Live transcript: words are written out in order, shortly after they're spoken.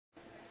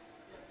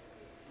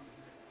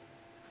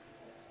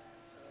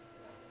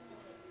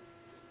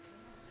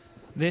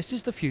This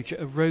is the future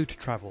of road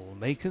travel.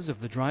 Makers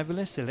of the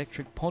driverless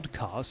electric pod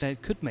car say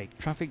it could make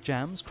traffic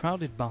jams,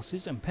 crowded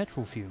buses and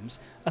petrol fumes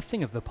a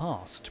thing of the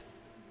past.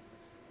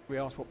 We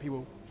asked what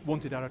people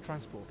wanted out of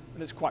transport,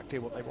 and it's quite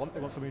clear what they want. They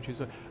want something which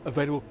is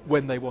available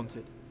when they want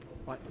it,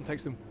 right, and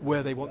takes them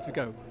where they want to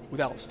go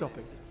without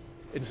stopping,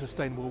 in a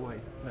sustainable way,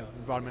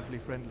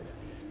 environmentally friendly.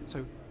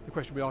 So the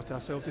question we asked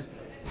ourselves is,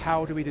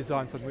 how do we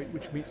design something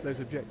which meets those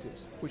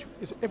objectives, which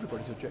is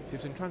everybody's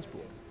objectives in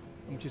transport,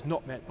 and which is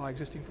not met by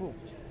existing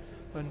forms?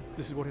 And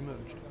this is what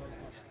emerged.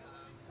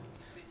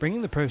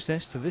 Bringing the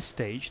process to this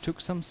stage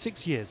took some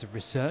 6 years of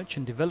research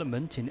and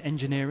development in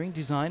engineering,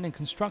 design and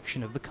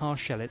construction of the car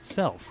shell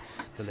itself,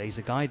 the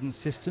laser guidance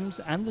systems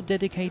and the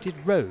dedicated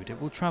road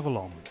it will travel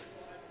on.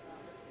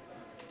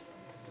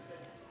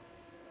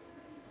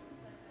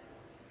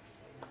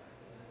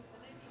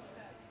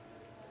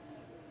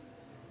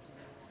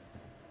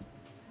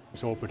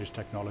 It's all British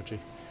technology.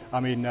 I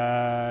mean,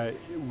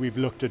 we've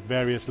looked at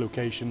various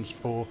locations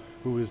for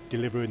who is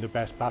delivering the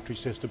best battery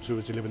systems, who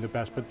is delivering the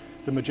best, but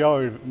the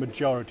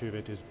majority of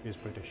it is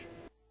British.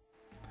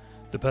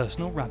 The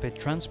personal rapid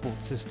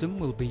transport system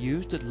will be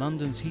used at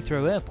London's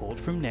Heathrow Airport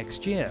from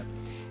next year.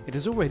 It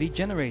has already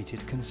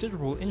generated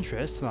considerable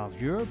interest throughout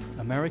Europe,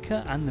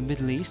 America and the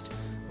Middle East,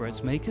 where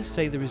its makers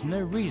say there is no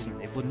reason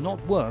it would not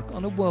work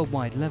on a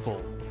worldwide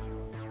level.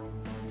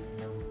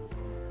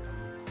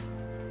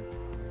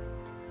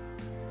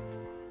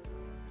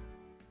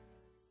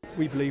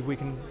 We believe we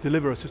can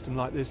deliver a system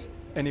like this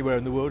anywhere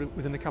in the world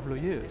within a couple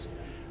of years.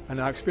 And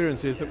our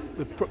experience is that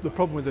the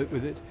problem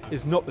with it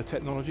is not the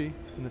technology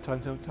and the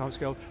time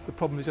scale. The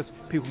problem is just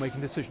people making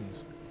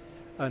decisions.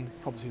 And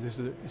obviously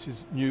this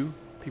is new.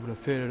 People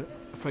are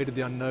afraid of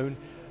the unknown.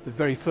 The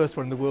very first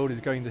one in the world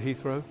is going to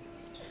Heathrow.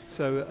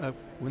 So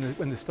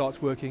when this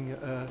starts working,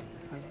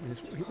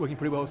 it's working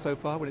pretty well so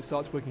far. When it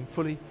starts working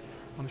fully,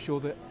 I'm sure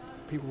that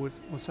people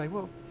will say,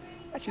 well,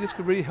 actually this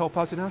could really help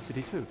us in our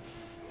city too.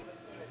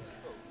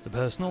 The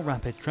personal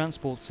rapid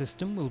transport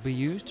system will be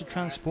used to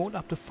transport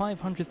up to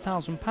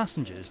 500,000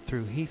 passengers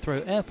through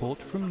Heathrow Airport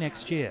from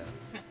next year.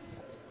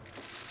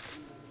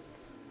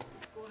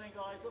 Go on then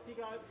guys, off you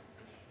go.